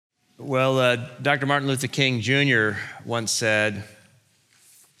Dr. Martin Luther King Jr. once said,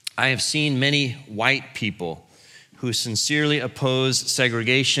 "I have seen many white people who sincerely oppose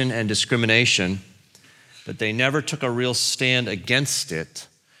segregation and discrimination, but they never took a real stand against it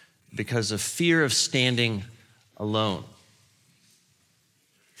because of fear of standing alone."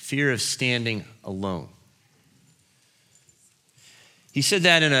 Fear of standing alone. He said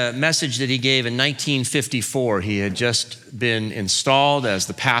that in a message that he gave in 1954. He had just been installed as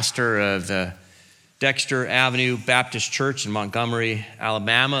the pastor of the Dexter Avenue Baptist Church in Montgomery,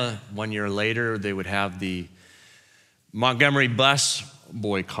 Alabama. 1 year later, they would have the Montgomery bus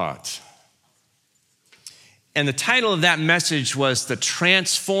boycott. And the title of that message was "The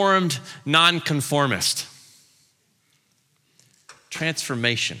Transformed Nonconformist."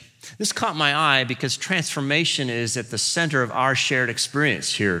 Transformation. This caught my eye because transformation is at the center of our shared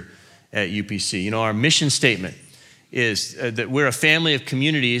experience here at UPC. You know, our mission statement is that we're a family of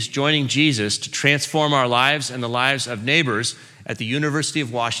communities joining Jesus to transform our lives and the lives of neighbors at the University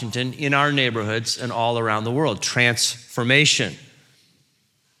of Washington, in our neighborhoods, and all around the world. Transformation.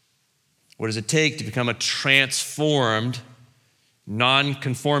 What does it take to become a transformed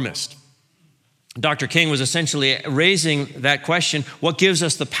nonconformist? Dr. King was essentially raising that question: what gives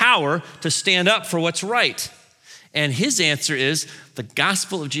us the power to stand up for what's right? And his answer is the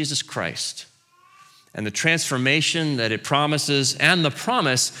gospel of Jesus Christ and the transformation that it promises, and the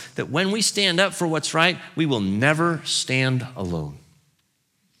promise that when we stand up for what's right, we will never stand alone.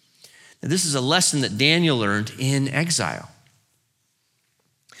 Now, this is a lesson that Daniel learned in exile.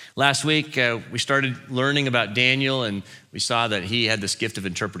 Last week, we started learning about Daniel, and we saw that he had this gift of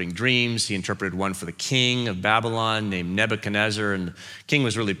interpreting dreams. He interpreted one for the king of Babylon named Nebuchadnezzar, and the king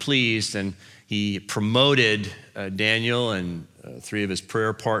was really pleased, and he promoted Daniel and three of his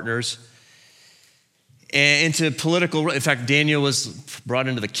prayer partners into political. In fact, Daniel was brought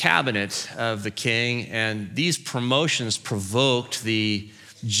into the cabinet of the king, and these promotions provoked the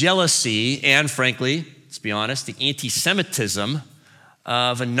jealousy and, frankly, let's be honest, the anti-Semitism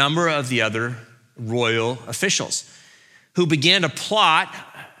of a number of the other royal officials who began to plot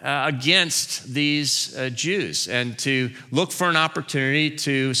against these Jews and to look for an opportunity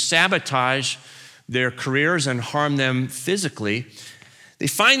to sabotage their careers and harm them physically. They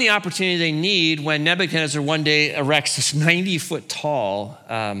find the opportunity they need when Nebuchadnezzar one day erects this 90-foot tall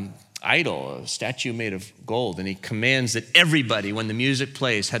idol, a statue made of gold, and he commands that everybody, when the music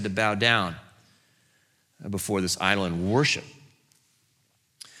plays, had to bow down before this idol and worship.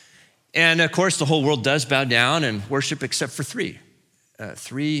 And of course, the whole world does bow down and worship except for three.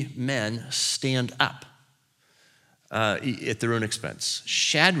 Three men stand up at their own expense: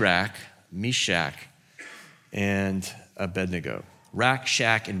 Shadrach, Meshach, and Abednego. Rack,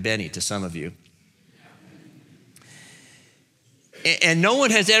 Shack, and Benny to some of you. And no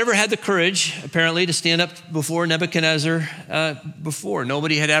one has ever had the courage, apparently, to stand up before Nebuchadnezzar before.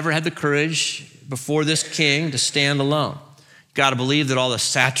 Nobody had ever had the courage before this king to stand alone. Got to believe that all the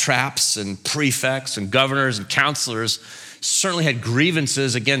satraps and prefects and governors and counselors certainly had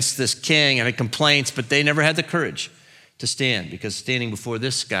grievances against this king and had complaints, but they never had the courage to stand, because standing before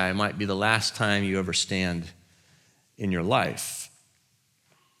this guy might be the last time you ever stand in your life.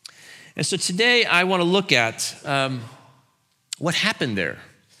 And so today I want to look at what happened there.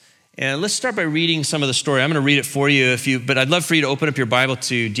 And let's start by reading some of the story. I'm going to read it for you, but I'd love for you to open up your Bible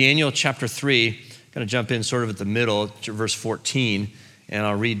to Daniel chapter 3. I'm going to jump in sort of at the middle, verse 14, and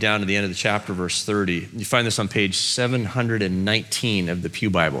I'll read down to the end of the chapter, verse 30. You find this on page 719 of the Pew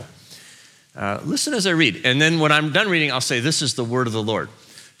Bible. Listen as I read, and then when I'm done reading, I'll say, "This is the word of the Lord,"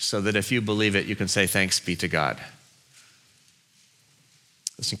 so that if you believe it, you can say, "Thanks be to God."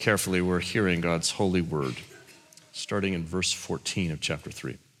 Listen carefully, we're hearing God's holy word, starting in verse 14 of chapter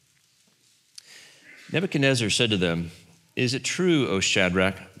 3. Nebuchadnezzar said to them, "Is it true, O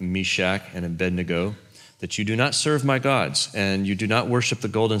Shadrach, Meshach, and Abednego, that you do not serve my gods, and you do not worship the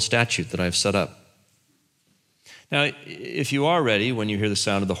golden statue that I have set up? Now, if you are ready, when you hear the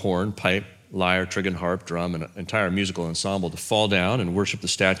sound of the horn, pipe, lyre, trigon, harp, drum, and an entire musical ensemble, to fall down and worship the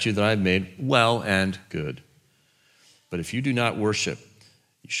statue that I have made, well and good. But if you do not worship,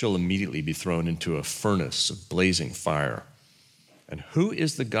 you shall immediately be thrown into a furnace of blazing fire. And who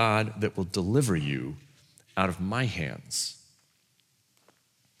is the God that will deliver you out of my hands?"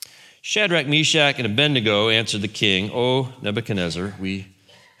 Shadrach, Meshach, and Abednego answered the king, "O Nebuchadnezzar, we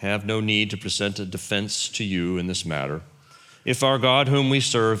have no need to present a defense to you in this matter. If our God whom we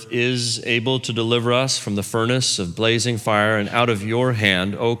serve is able to deliver us from the furnace of blazing fire and out of your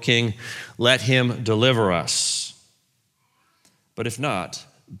hand, O king, let him deliver us. But if not,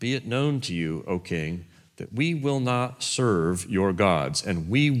 be it known to you, O king, that we will not serve your gods, and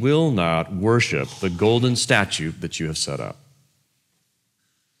we will not worship the golden statue that you have set up."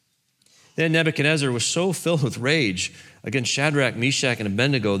 Then Nebuchadnezzar was so filled with rage against Shadrach, Meshach, and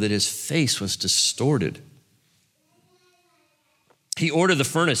Abednego that his face was distorted. He ordered the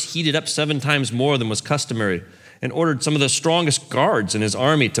furnace heated up 7 times more than was customary, and ordered some of the strongest guards in his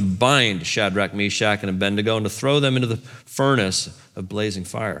army to bind Shadrach, Meshach, and Abednego and to throw them into the furnace of blazing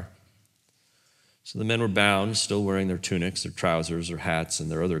fire. So the men were bound, still wearing their tunics, their trousers, their hats,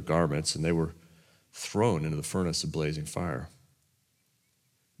 and their other garments, and they were thrown into the furnace of blazing fire.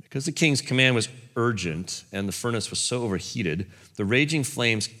 Because the king's command was urgent and the furnace was so overheated, the raging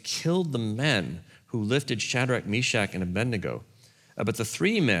flames killed the men who lifted Shadrach, Meshach, and Abednego. But the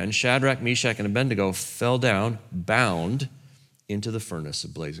 3 men, Shadrach, Meshach, and Abednego, fell down, bound, into the furnace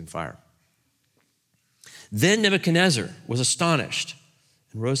of blazing fire. Then Nebuchadnezzar was astonished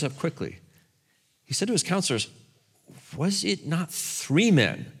and rose up quickly. He said to his counselors, "Was it not 3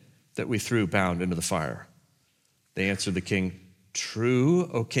 men that we threw bound into the fire?" They answered the king, "True,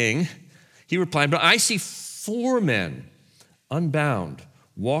 O king." He replied, "But I see 4 men unbound,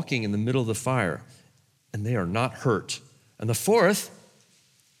 walking in the middle of the fire, and they are not hurt. And the 4th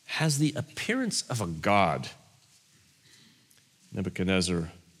has the appearance of a god."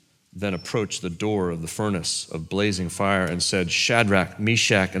 Nebuchadnezzar then approached the door of the furnace of blazing fire and said, "Shadrach,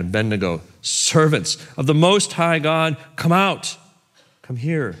 Meshach, and Abednego, servants of the Most High God, come out, come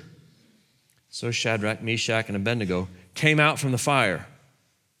here." So Shadrach, Meshach, and Abednego came out from the fire.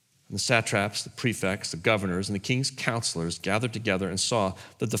 And the satraps, the prefects, the governors, and the king's counselors gathered together and saw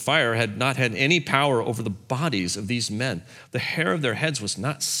that the fire had not had any power over the bodies of these men. The hair of their heads was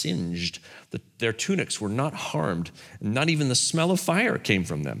not singed, their tunics were not harmed, and not even the smell of fire came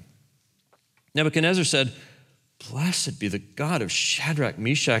from them. Nebuchadnezzar said, "Blessed be the God of Shadrach,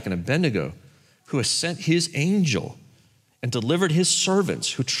 Meshach, and Abednego, who has sent his angel and delivered his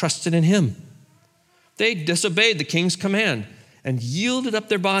servants who trusted in him. They disobeyed the king's command and yielded up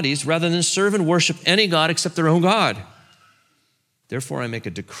their bodies rather than serve and worship any god except their own God. Therefore I make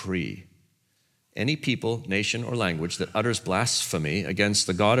a decree. Any people, nation, or language that utters blasphemy against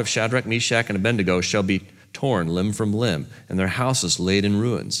the God of Shadrach, Meshach, and Abednego shall be torn limb from limb, and their houses laid in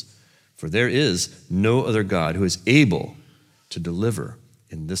ruins. For there is no other God who is able to deliver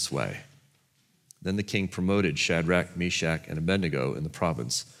in this way." Then the king promoted Shadrach, Meshach, and Abednego in the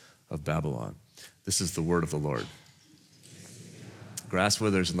province of Babylon. This is the word of the Lord. Grass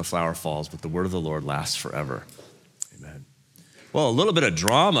withers and the flower falls, but the word of the Lord lasts forever. Amen. Well, a little bit of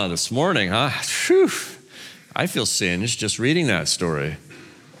drama this morning, huh? Whew. I feel singed just reading that story.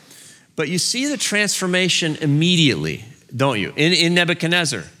 But you see the transformation immediately, don't you? In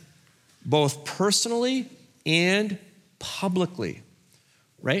Nebuchadnezzar, both personally and publicly,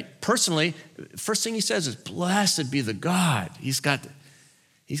 right? Personally, first thing he says is, "Blessed be the God." He's got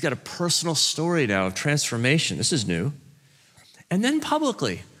a personal story now of transformation. This is new. And then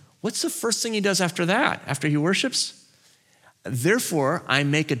publicly, what's the first thing he does after that, after he worships? "Therefore, I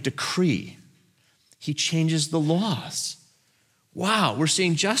make a decree." He changes the laws. Wow, we're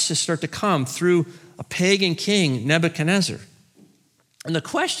seeing justice start to come through a pagan king, Nebuchadnezzar. And the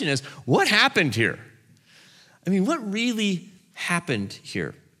question is, what happened here? I mean, what really happened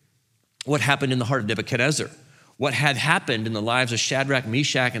here? What happened in the heart of Nebuchadnezzar? What had happened in the lives of Shadrach,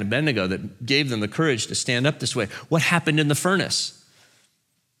 Meshach, and Abednego that gave them the courage to stand up this way? What happened in the furnace?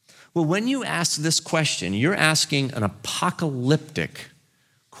 Well, when you ask this question, you're asking an apocalyptic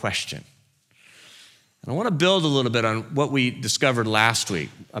question. And I want to build a little bit on what we discovered last week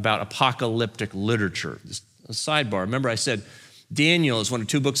about apocalyptic literature. Just a sidebar. Remember I said Daniel is one of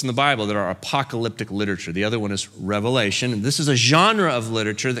 2 books in the Bible that are apocalyptic literature. The other one is Revelation. And this is a genre of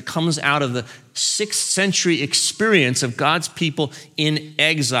literature that comes out of the 6th century experience of God's people in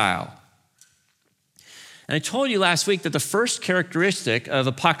exile. And I told you last week that the first characteristic of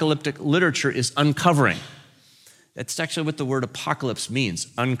apocalyptic literature is uncovering. That's actually what the word apocalypse means,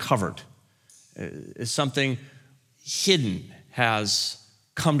 uncovered. It's something hidden has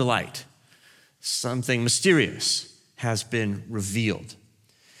come to light. Something mysterious has been revealed.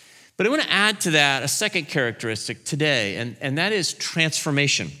 But I want to add to that a second characteristic today, and that is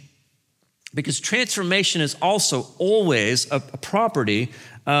transformation. Because transformation is also always a property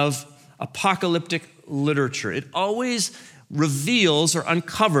of apocalyptic literature. It always reveals or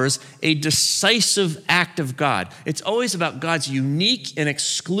uncovers a decisive act of God. It's always about God's unique and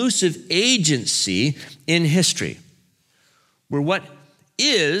exclusive agency in history, where what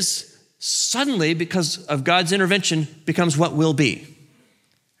is suddenly, because of God's intervention, becomes what will be.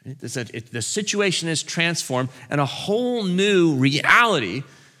 The situation is transformed and a whole new reality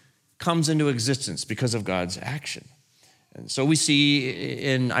comes into existence because of God's action. And so we see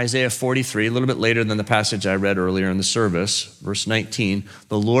in Isaiah 43, a little bit later than the passage I read earlier in the service, verse 19,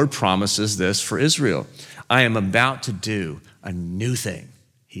 the Lord promises this for Israel. I am about to do a new thing,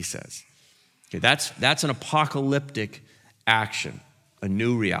 he says. Okay, that's an apocalyptic action, a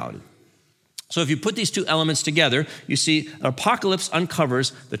new reality. So if you put these two elements together, you see apocalypse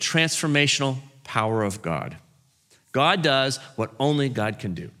uncovers the transformational power of God. God does what only God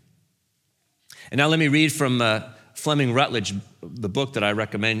can do. And now let me read from Fleming Rutledge, the book that I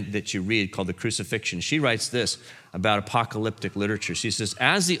recommend that you read called The Crucifixion. She writes this about apocalyptic literature. She says,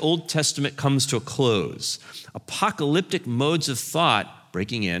 as the Old Testament comes to a close, apocalyptic modes of thought,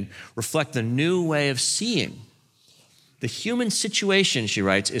 breaking in, reflect the new way of seeing. The human situation, she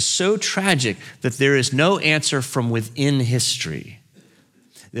writes, is so tragic that there is no answer from within history.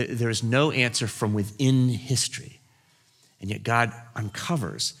 There is no answer from within history. And yet God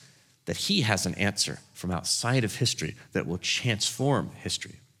uncovers that he has an answer from outside of history that will transform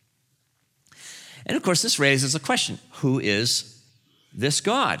history. And of course, this raises a question. Who is this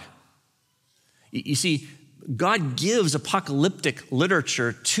God? You see, God gives apocalyptic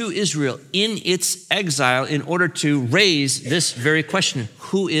literature to Israel in its exile in order to raise this very question.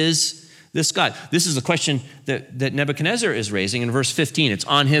 Who is this God? This is the question that Nebuchadnezzar is raising in verse 15. It's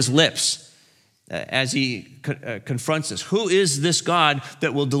on his lips as he confronts us. Who is this God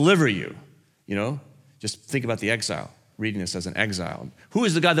that will deliver you? You know, just think about the exile, reading this as an exile. Who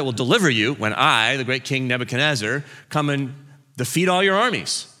is the God that will deliver you when I, the great king Nebuchadnezzar, come and defeat all your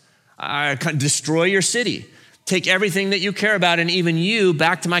armies? I destroy your city, take everything that you care about and even you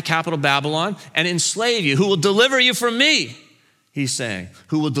back to my capital Babylon and enslave you. Who will deliver you from me? He's saying,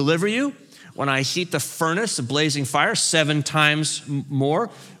 who will deliver you? When I heat the furnace of blazing fire 7 times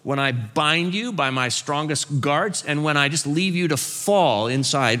more, when I bind you by my strongest guards, and when I just leave you to fall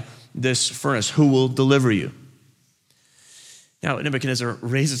inside this furnace, who will deliver you? Now, Nebuchadnezzar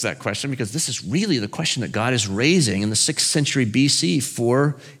raises that question because this is really the question that God is raising in the 6th century BC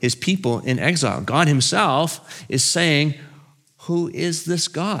for his people in exile. God himself is saying, who is this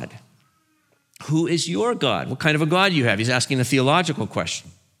God? Who is your God? What kind of a God you have? He's asking a theological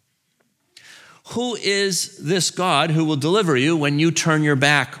question. Who is this God who will deliver you when you turn your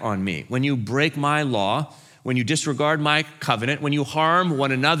back on me, when you break my law, when you disregard my covenant, when you harm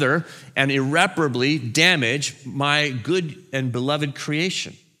one another and irreparably damage my good and beloved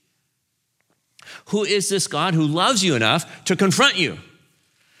creation? Who is this God who loves you enough to confront you,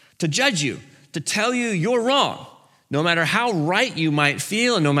 to judge you, to tell you you're wrong, no matter how right you might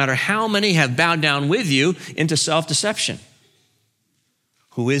feel and no matter how many have bowed down with you into self-deception?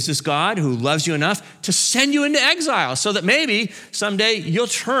 Who is this God who loves you enough to send you into exile so that maybe someday you'll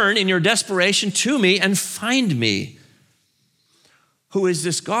turn in your desperation to me and find me? Who is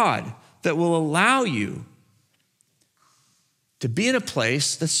this God that will allow you to be in a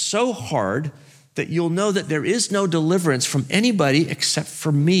place that's so hard that you'll know that there is no deliverance from anybody except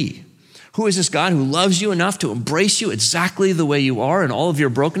for me? Who is this God who loves you enough to embrace you exactly the way you are in all of your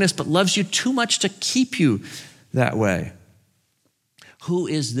brokenness, but loves you too much to keep you that way? Who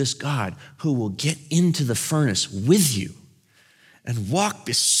is this God who will get into the furnace with you and walk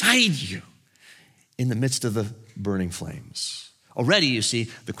beside you in the midst of the burning flames? Already, you see,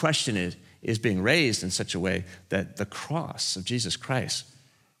 the question is being raised in such a way that the cross of Jesus Christ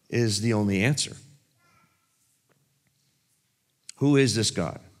is the only answer. Who is this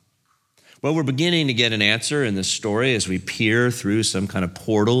God? Well, we're beginning to get an answer in this story as we peer through some kind of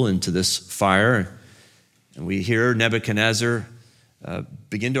portal into this fire, and we hear Nebuchadnezzar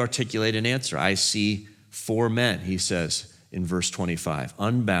begin to articulate an answer. I see 4 men, he says in verse 25,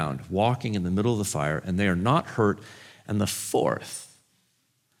 unbound, walking in the middle of the fire, and they are not hurt. And the 4th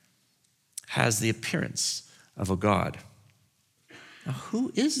has the appearance of a god. Now,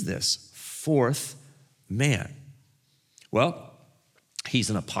 who is this 4th man? Well, he's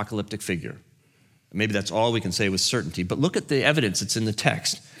an apocalyptic figure. Maybe that's all we can say with certainty, but look at the evidence that's in the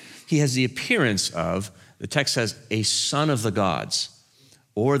text. He has the appearance of, the text says, a son of the gods,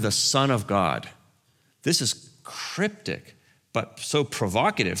 or the Son of God. This is cryptic, but so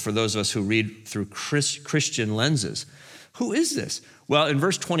provocative for those of us who read through Christian lenses. Who is this? Well, in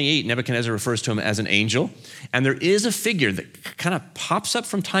verse 28, Nebuchadnezzar refers to him as an angel, and there is a figure that kind of pops up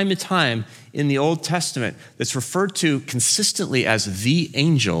from time to time in the Old Testament that's referred to consistently as the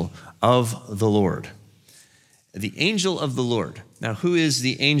angel of the Lord. The angel of the Lord. Now, who is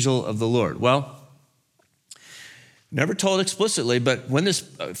the angel of the Lord? Well, Never told explicitly, but when this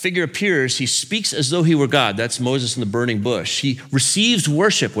figure appears, he speaks as though he were God. That's Moses in the burning bush. He receives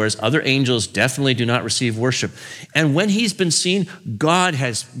worship, whereas other angels definitely do not receive worship. And when he's been seen, God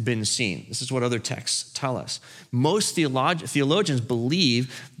has been seen. This is what other texts tell us. Most theologians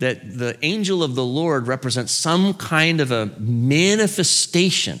believe that the angel of the Lord represents some kind of a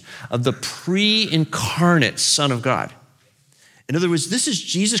manifestation of the pre-incarnate Son of God. In other words, this is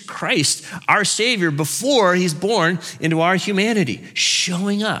Jesus Christ, our Savior, before he's born into our humanity,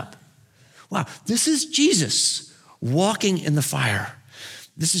 showing up. Wow, this is Jesus walking in the fire.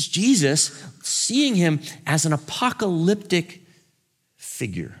 This is Jesus, seeing him as an apocalyptic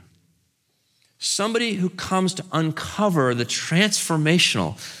figure. Somebody who comes to uncover the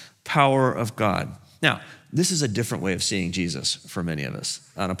transformational power of God. Now, this is a different way of seeing Jesus for many of us,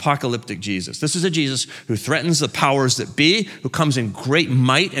 an apocalyptic Jesus. This is a Jesus who threatens the powers that be, who comes in great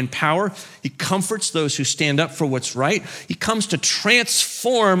might and power. He comforts those who stand up for what's right. He comes to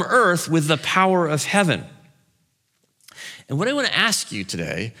transform earth with the power of heaven. And what I want to ask you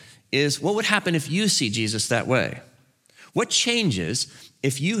today is, what would happen if you see Jesus that way? What changes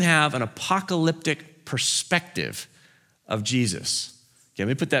if you have an apocalyptic perspective of Jesus? Okay, let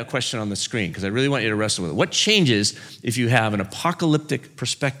me put that question on the screen because I really want you to wrestle with it. What changes if you have an apocalyptic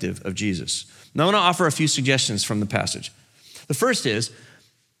perspective of Jesus? Now I want to offer a few suggestions from the passage. The first is,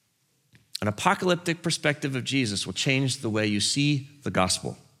 an apocalyptic perspective of Jesus will change the way you see the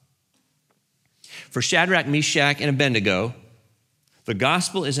gospel. For Shadrach, Meshach, and Abednego, the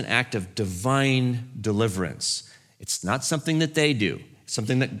gospel is an act of divine deliverance. It's not something that they do. It's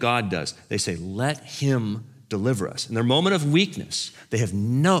something that God does. They say, let him deliver us. In their moment of weakness, they have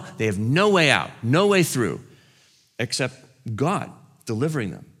no way out, no way through, except God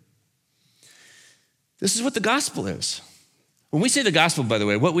delivering them. This is what the gospel is. When we say the gospel, by the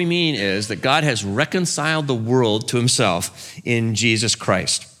way, what we mean is that God has reconciled the world to himself in Jesus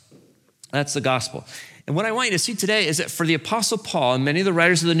Christ. That's the gospel. And what I want you to see today is that for the Apostle Paul and many of the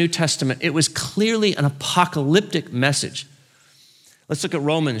writers of the New Testament, it was clearly an apocalyptic message. Let's look at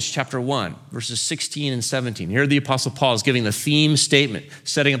Romans chapter 1, verses 16 and 17. Here the Apostle Paul is giving the theme statement,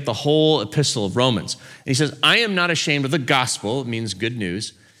 setting up the whole epistle of Romans. And he says, I am not ashamed of the gospel, it means good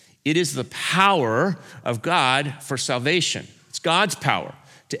news. It is the power of God for salvation. It's God's power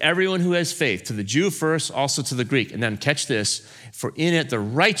to everyone who has faith, to the Jew first, also to the Greek. And then catch this, for in it the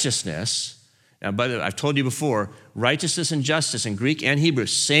righteousness. Now, by the way, I've told you before, righteousness and justice in Greek and Hebrew,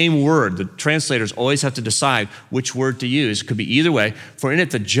 same word. The translators always have to decide which word to use. It could be either way. For in it,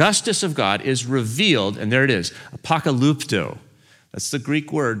 the justice of God is revealed, and there it is, apokalypto. That's the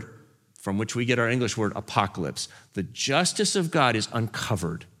Greek word from which we get our English word apocalypse. The justice of God is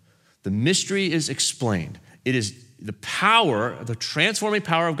uncovered. The mystery is explained. It is the power, the transforming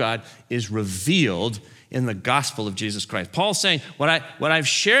power of God is revealed in the gospel of Jesus Christ. Paul's saying, what I've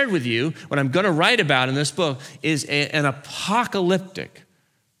shared with you, what I'm going to write about in this book is an apocalyptic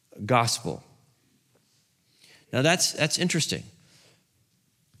gospel. Now that's interesting.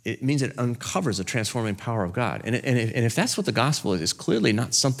 It means it uncovers the transforming power of God. And if that's what the gospel is, it's clearly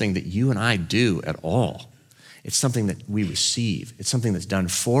not something that you and I do at all. It's something that we receive. It's something that's done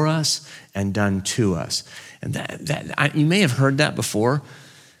for us and done to us. And you may have heard that before,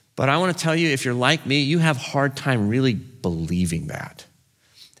 but I want to tell you, if you're like me, you have a hard time really believing that.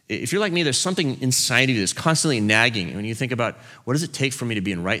 If you're like me, there's something inside of you that's constantly nagging. When you think about, what does it take for me to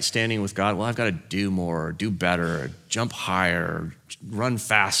be in right standing with God? Well, I've got to do more, do better, jump higher, run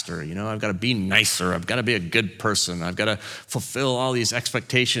faster. I've got to be nicer. I've got to be a good person. I've got to fulfill all these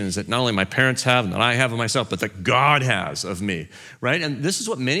expectations that not only my parents have and that I have of myself, but that God has of me, right? And this is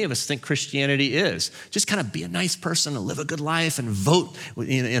what many of us think Christianity is. Just kind of be a nice person and live a good life and vote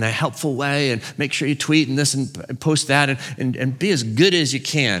in a helpful way and make sure you tweet and this and post that and be as good as you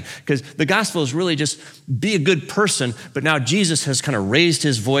can. Because the gospel is really just be a good person, but now Jesus has kind of raised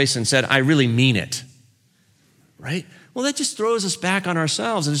his voice and said, I really mean it, right? Well, that just throws us back on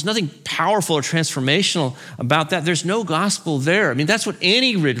ourselves. And there's nothing powerful or transformational about that. There's no gospel there. I mean, that's what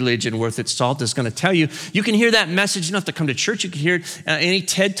any religion worth its salt is going to tell you. You can hear that message. You don't have to come to church. You can hear it any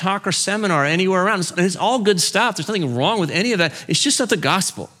TED Talk or seminar anywhere around. It's all good stuff. There's nothing wrong with any of that. It's just not the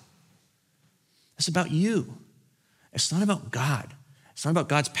gospel. It's about you. It's not about God. It's not about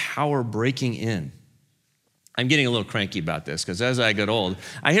God's power breaking in. I'm getting a little cranky about this because as I get old,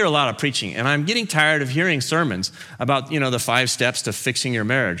 I hear a lot of preaching and I'm getting tired of hearing sermons about, the 5 steps to fixing your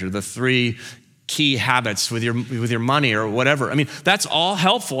marriage or the 3 key habits with your money or whatever. I mean, that's all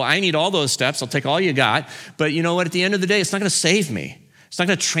helpful. I need all those steps. I'll take all you got. But you know what? At the end of the day, it's not going to save me. It's not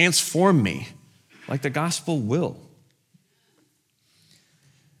going to transform me like the gospel will.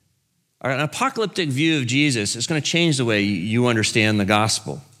 An apocalyptic view of Jesus is going to change the way you understand the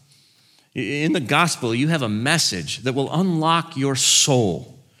gospel. In the gospel, you have a message that will unlock your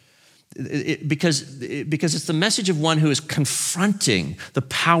soul. Because it's the message of one who is confronting the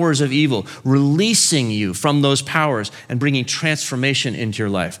powers of evil, releasing you from those powers and bringing transformation into your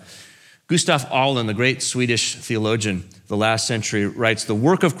life. Gustav Ahlin, the great Swedish theologian of the last century, writes, "The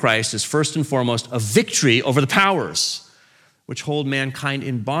work of Christ is first and foremost a victory over the powers which hold mankind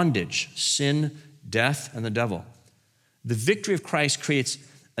in bondage, sin, death, and the devil. The victory of Christ creates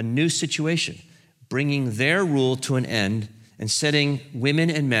a new situation, bringing their rule to an end and setting women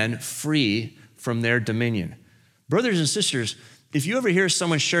and men free from their dominion." Brothers and sisters, if you ever hear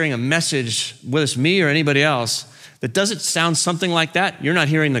someone sharing a message, whether it's me or anybody else, that doesn't sound something like that, you're not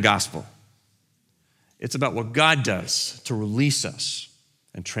hearing the gospel. It's about what God does to release us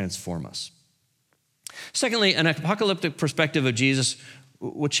and transform us. Secondly, an apocalyptic perspective of Jesus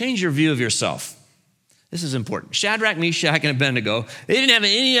will change your view of yourself. This is important. Shadrach, Meshach, and Abednego, they didn't have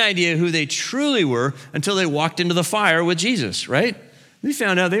any idea who they truly were until they walked into the fire with Jesus, right? We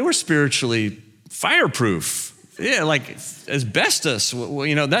found out they were spiritually fireproof. Yeah, like asbestos.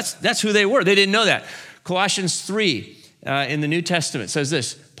 You know, that's who they were. They didn't know that. Colossians 3 in the New Testament says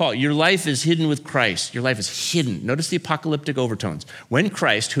this, Paul, your life is hidden with Christ. Your life is hidden. Notice the apocalyptic overtones. When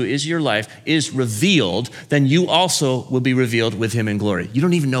Christ, who is your life, is revealed, then you also will be revealed with him in glory. You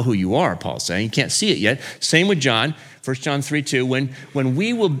don't even know who you are, Paul's saying. You can't see it yet. Same with John, 1 John 3:2. When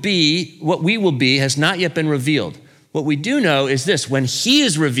we will be, what we will be has not yet been revealed. What we do know is this, when he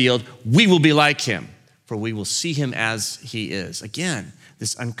is revealed, we will be like him, for we will see him as he is. Again,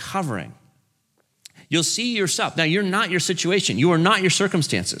 this uncovering. You'll see yourself. Now, you're not your situation. You are not your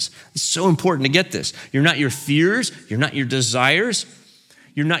circumstances. It's so important to get this. You're not your fears. You're not your desires.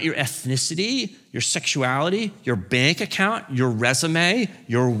 You're not your ethnicity, your sexuality, your bank account, your resume,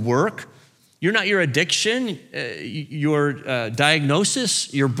 your work. You're not your addiction, your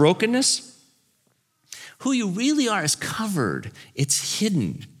diagnosis, your brokenness. Who you really are is covered. It's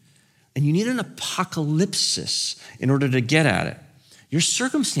hidden. And you need an apocalypsis in order to get at it. Your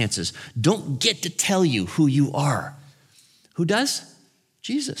circumstances don't get to tell you who you are. Who does?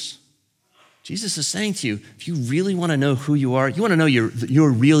 Jesus. Jesus is saying to you, if you really want to know who you are, you want to know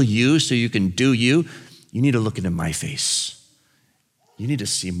your real you so you can do you, you need to look into my face. You need to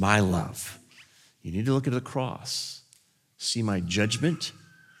see my love. You need to look at the cross, see my judgment,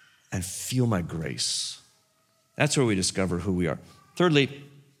 and feel my grace. That's where we discover who we are. Thirdly,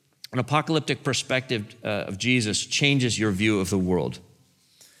 an apocalyptic perspective of Jesus changes your view of the world.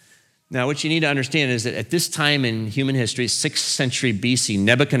 Now, what you need to understand is that at this time in human history, 6th century BC,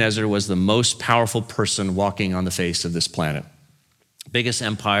 Nebuchadnezzar was the most powerful person walking on the face of this planet. Biggest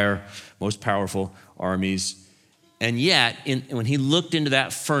empire, most powerful armies. And yet, when he looked into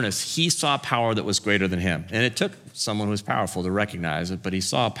that furnace, he saw power that was greater than him. And it took someone who was powerful to recognize it, but he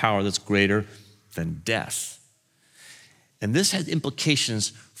saw a power that's greater than death. And this had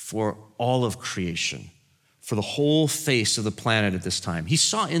implications for all of creation, for the whole face of the planet at this time. He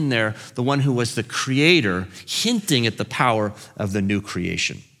saw in there the one who was the creator, hinting at the power of the new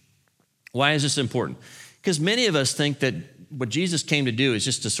creation. Why is this important? Because many of us think that what Jesus came to do is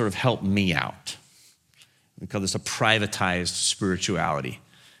just to sort of help me out. We call this a privatized spirituality.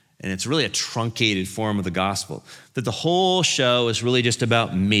 And it's really a truncated form of the gospel, that the whole show is really just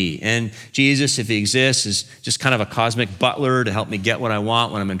about me. And Jesus, if he exists, is just kind of a cosmic butler to help me get what I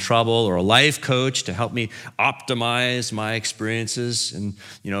want when I'm in trouble, or a life coach to help me optimize my experiences. And,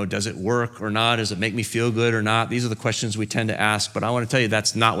 does it work or not? Does it make me feel good or not? These are the questions we tend to ask, but I want to tell you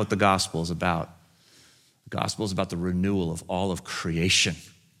that's not what the gospel is about. The gospel is about the renewal of all of creation,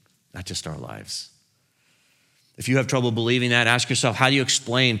 not just our lives. If you have trouble believing that, ask yourself, how do you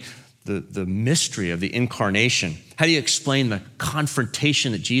explain the mystery of the incarnation? How do you explain the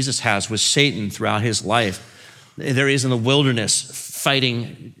confrontation that Jesus has with Satan throughout his life? There he is in the wilderness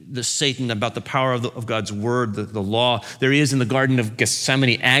fighting the Satan about the power of God's word, the law. There he is in the Garden of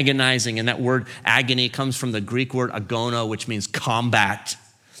Gethsemane agonizing, and that word agony comes from the Greek word agono, which means combat.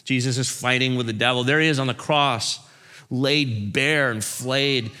 Jesus is fighting with the devil. There he is on the cross, laid bare and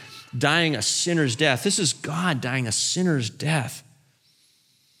flayed, dying a sinner's death. This is God dying a sinner's death.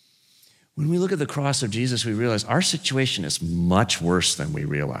 When we look at the cross of Jesus, we realize our situation is much worse than we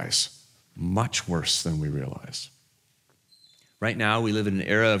realize. Much worse than we realize. Right now, we live in an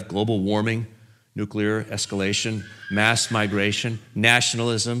era of global warming, nuclear escalation, mass migration,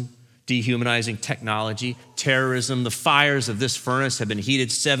 nationalism, dehumanizing technology, terrorism. The fires of this furnace have been heated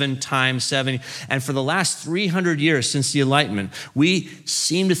 7 times 7. And for the last 300 years since the Enlightenment, we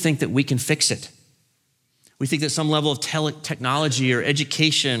seem to think that we can fix it. We think that some level of technology or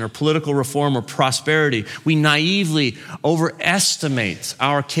education or political reform or prosperity, we naively overestimate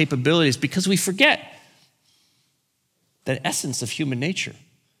our capabilities because we forget the essence of human nature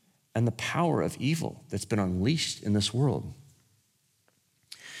and the power of evil that's been unleashed in this world.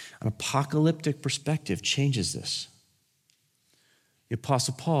 An apocalyptic perspective changes this. The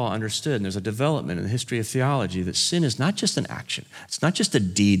Apostle Paul understood, and there's a development in the history of theology, that sin is not just an action. It's not just a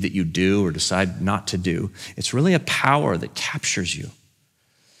deed that you do or decide not to do. It's really a power that captures you.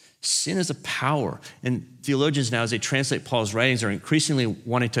 Sin is a power. And theologians now, as they translate Paul's writings, are increasingly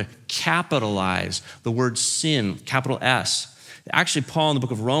wanting to capitalize the word sin, capital S. Actually, Paul in the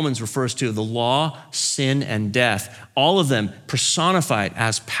book of Romans refers to the law, sin, and death, all of them personified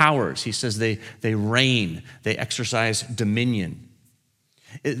as powers. He says they reign, they exercise dominion.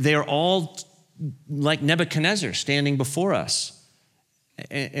 They are all like Nebuchadnezzar standing before us,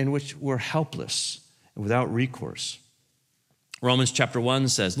 in which we're helpless and without recourse. Romans chapter 1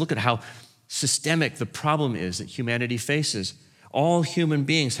 says, look at how systemic the problem is that humanity faces. All human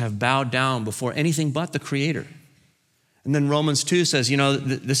beings have bowed down before anything but the Creator. And then Romans 2 says,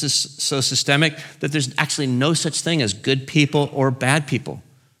 this is so systemic that there's actually no such thing as good people or bad people.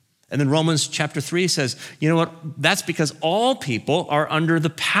 And then Romans chapter 3 says, you know what? That's because all people are under the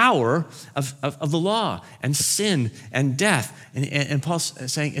power of the law and sin and death. And Paul's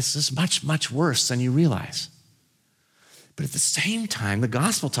saying it's just much, much worse than you realize. But at the same time, the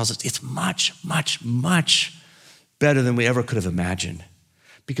gospel tells us it's much, much, much better than we ever could have imagined.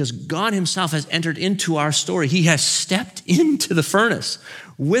 Because God himself has entered into our story. He has stepped into the furnace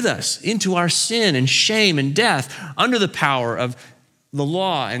with us, into our sin and shame and death, under the power of the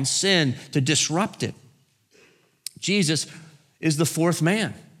law and sin to disrupt it. Jesus is the fourth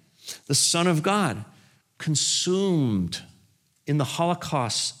man, the Son of God, consumed in the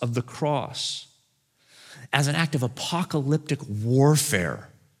holocaust of the cross as an act of apocalyptic warfare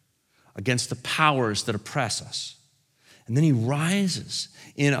against the powers that oppress us. And then he rises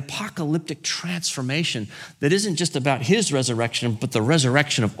in apocalyptic transformation that isn't just about his resurrection, but the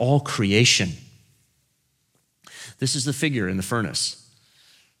resurrection of all creation. This is the figure in the furnace.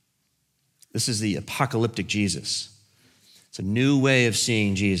 This is the apocalyptic Jesus. It's a new way of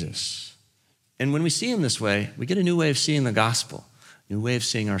seeing Jesus. And when we see him this way, we get a new way of seeing the gospel, a new way of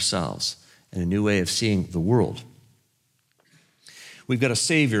seeing ourselves, and a new way of seeing the world. We've got a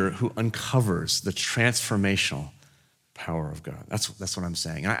Savior who uncovers the transformational power of God. That's what I'm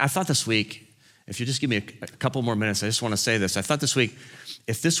saying. I thought this week, if you just give me a couple more minutes, I just want to say this. I thought this week,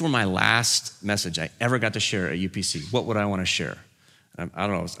 if this were my last message I ever got to share at UPC, what would I want to share? I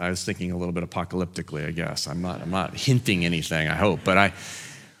don't know. I was thinking a little bit apocalyptically, I guess. I'm not hinting anything, I hope. But I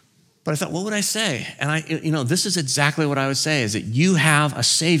thought, what would I say? And this is exactly what I would say, is that you have a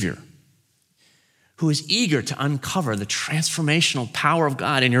Savior who is eager to uncover the transformational power of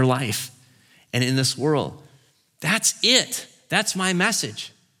God in your life and in this world. That's it. That's my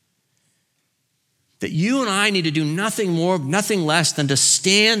message. That you and I need to do nothing more, nothing less than to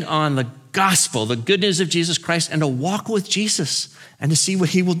stand on the gospel, the good news of Jesus Christ, and to walk with Jesus and to see what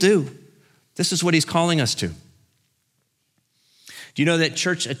he will do. This is what he's calling us to. Do you know that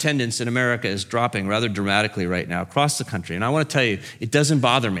church attendance in America is dropping rather dramatically right now across the country? And I want to tell you, it doesn't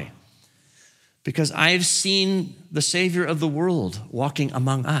bother me because I've seen the Savior of the world walking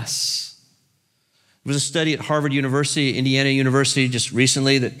among us. There was a study at Harvard University, Indiana University just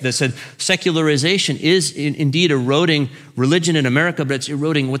recently that said secularization is indeed eroding religion in America, but it's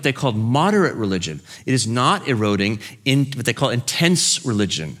eroding what they call moderate religion. It is not eroding in what they call intense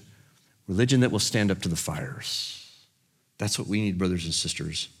religion that will stand up to the fires. That's what we need, brothers and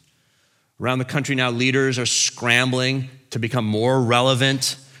sisters. Around the country now, leaders are scrambling to become more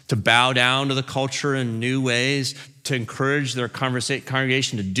relevant, to bow down to the culture in new ways, to encourage their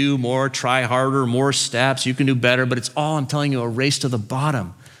congregation to do more, try harder, more steps. You can do better, but it's all, I'm telling you, a race to the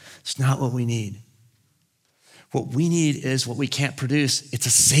bottom. It's not what we need. What we need is what we can't produce. It's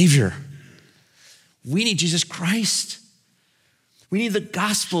a Savior. We need Jesus Christ. We need the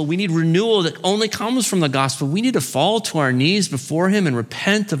gospel. We need renewal that only comes from the gospel. We need to fall to our knees before him and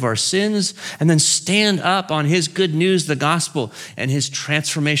repent of our sins and then stand up on his good news, the gospel, and his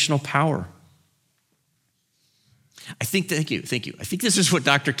transformational power. Thank you. I think this is what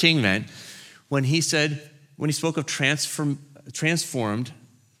Dr. King meant when he spoke of transformed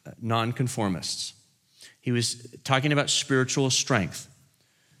nonconformists. He was talking about spiritual strength.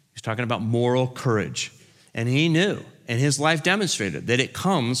 He was talking about moral courage. And he knew, and his life demonstrated, that it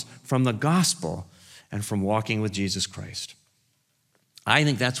comes from the gospel and from walking with Jesus Christ. I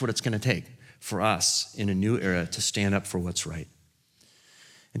think that's what it's going to take for us in a new era to stand up for what's right.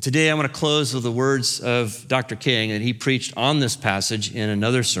 And today I want to close with the words of Dr. King, and he preached on this passage in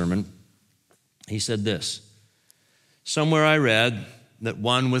another sermon. He said this: somewhere I read that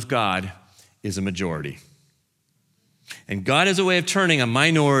one with God is a majority. And God has a way of turning a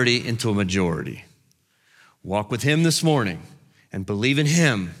minority into a majority. Walk with him this morning and believe in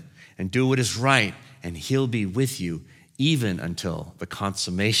him and do what is right, and he'll be with you even until the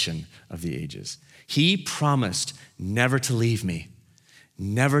consummation of the ages. He promised never to leave me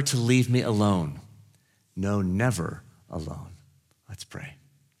alone. No, never alone. Let's pray.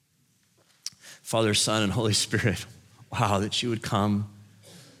 Father, Son, and Holy Spirit, wow, that you would come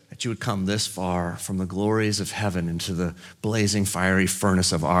this far from the glories of heaven into the blazing fiery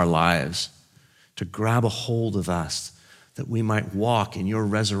furnace of our lives, to grab a hold of us, that we might walk in your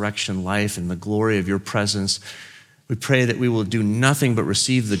resurrection life in the glory of your presence. We pray that we will do nothing but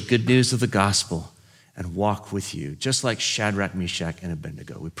receive the good news of the gospel and walk with you, just like Shadrach, Meshach, and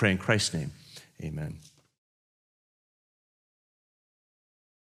Abednego. We pray in Christ's name, amen.